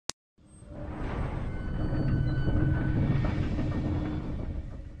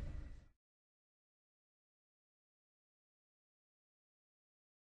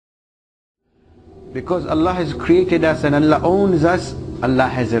Because Allah has created us and Allah owns us, Allah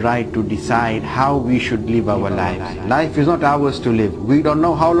has a right to decide how we should live our lives. Life is not ours to live. We don't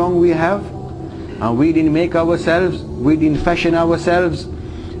know how long we have. We didn't make ourselves. We didn't fashion ourselves.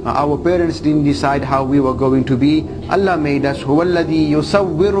 Our parents didn't decide how we were going to be. Allah made us. هُوَ الَّذِي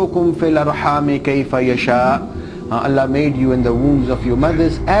يُصَوِّرُكُمْ فِي الْأَرْحَامِ كَيْفَ يَشَاءُ. Allah made you in the wombs of your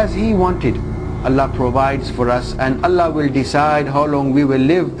mothers as He wanted. Allah provides for us, and Allah will decide how long we will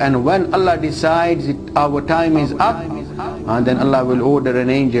live. And when Allah decides our time is up, then Allah will order an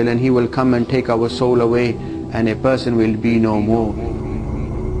angel and he will come and take our soul away, and a person will be no more.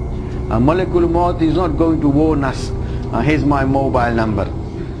 Malakul Maut is not going to warn us, here's my mobile number.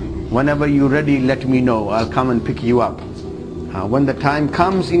 Whenever you're ready, let me know. I'll come and pick you up. When the time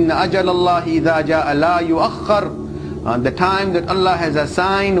comes, Inna ajal Allahi idha ja'a la yuakhkhar. The time that Allah has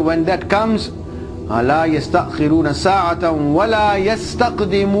assigned, when that comes, لا يستأخرون ساعة ولا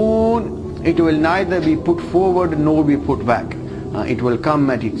يستقدمون. It will neither be put forward nor be put back. It will come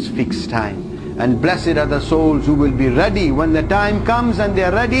at its fixed time. And blessed are the souls who will be ready when the time comes, and they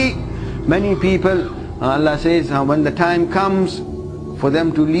are ready. Many people, Allah says, when the time comes for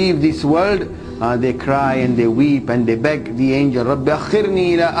them to leave this world, they cry and they weep and they beg the angel, رَبِّ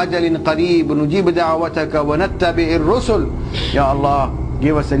أَخِّرْنِي إِلَىٰ أَجَلٍ قَرِيبٍ نُجِيبُ دَعْوَتَكَ وَنَتَّبِعِ الرُّسُلِ. Ya Allah,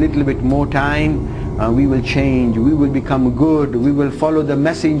 give us a little bit more time. We will change, we will become good, we will follow the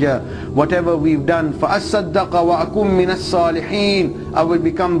messenger. Whatever we've done, فَأَصَّدَّقَ وَأَكُمْ مِنَ الصَّالِحِينَ. I will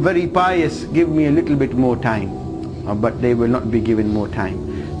become very pious, give me a little bit more time. But they will not be given more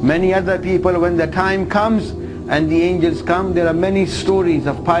time. Many other people, when the time comes and the angels come, there are many stories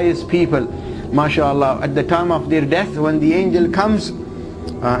of pious people, mashallah, at the time of their death, when the angel comes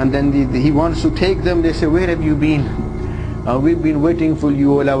and then he wants to take them, they say, where have you been? We've been waiting for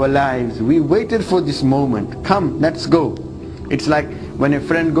you all our lives. We waited for this moment. Come, let's go. It's like when a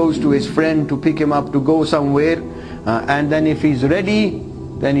friend goes to his friend to pick him up to go somewhere, and then if he's ready,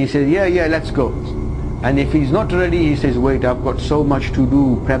 then he says, yeah, let's go. And if he's not ready, he says, wait, I've got so much to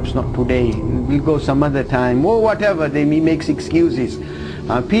do, perhaps not today, we'll go some other time, or whatever. He makes excuses.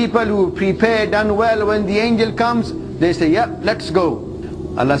 People who prepare, done well, when the angel comes, they say, yeah, let's go.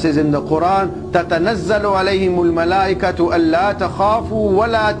 Allah says in the Quran, تَتَنَزَّلُ عَلَيْهِمُ الْمَلَائِكَةُ أَلَّا تَخَافُوا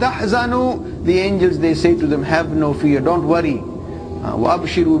وَلَا تَحْزَنُوا. The angels, they say to them, have no fear, don't worry.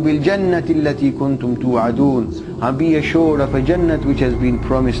 وَأَبْشِرُوا بِالْجَنَّةِ الَّتِي كُنْتُمْ تُوعَدُونَ. Be assured of a Jannat which has been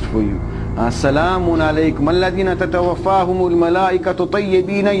promised for you. سَلَامٌ عَلَيْكُمْ الَّذِينَ تَتَوَفَّاهُمُ الْمَلَائِكَةُ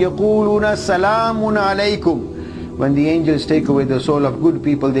طَيِّبِينَ يَقُولُونَ سَلَامٌ عَلَيْكُمْ. When the angels take away the soul of good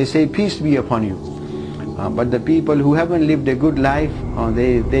people, they say, peace be upon you. But the people who haven't lived a good life,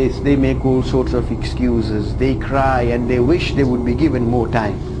 they make all sorts of excuses. They cry and they wish they would be given more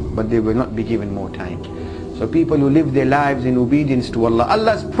time, but they will not be given more time. So people who live their lives in obedience to Allah,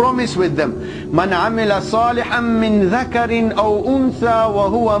 Allah's promise with them, مَنْ عَمِلَ صَالِحًا مِّن ذَكَرٍ أَوْ أُنْثَى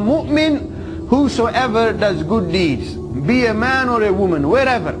وَهُوَ مُؤْمِنٌ. Whosoever does good deeds, be a man or a woman,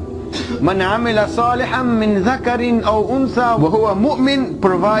 wherever. مَنْ عَمِلَ صَالِحًا مِّن ذَكَرٍ أَوْ أُنْثَى وَهُوَ مُؤْمِنٌ.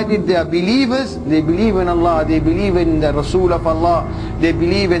 Provided they are believers, they believe in Allah, they believe in the Rasul of Allah, they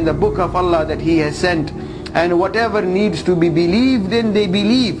believe in the book of Allah that He has sent, and whatever needs to be believed in, they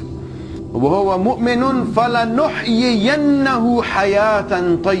believe. وَهُوَ مُؤْمِنٌ فَلَنُحْيِيَنَّهُ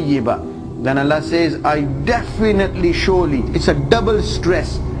حَيَاةً طَيِّبًا. Then Allah says, I definitely, surely, it's a double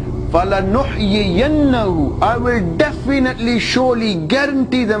stress. فَلَنُحْيِيَنَّهُ. I will definitely, surely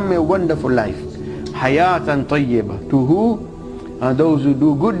guarantee them a wonderful life. Hayatan tayyiba. To who? Those who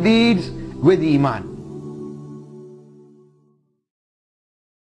do good deeds with Iman.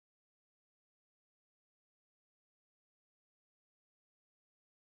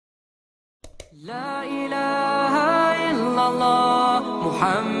 La ilaha illallah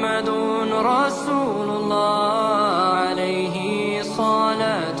Muhammadun Rasulullah alayhi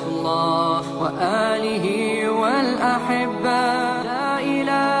salatullah wa alihi wal ahibba. La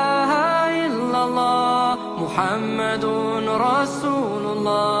ilaha illallah Muhammadun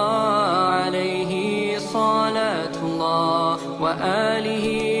Rasulullah alayhi salatullah wa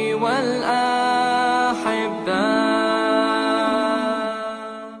alihi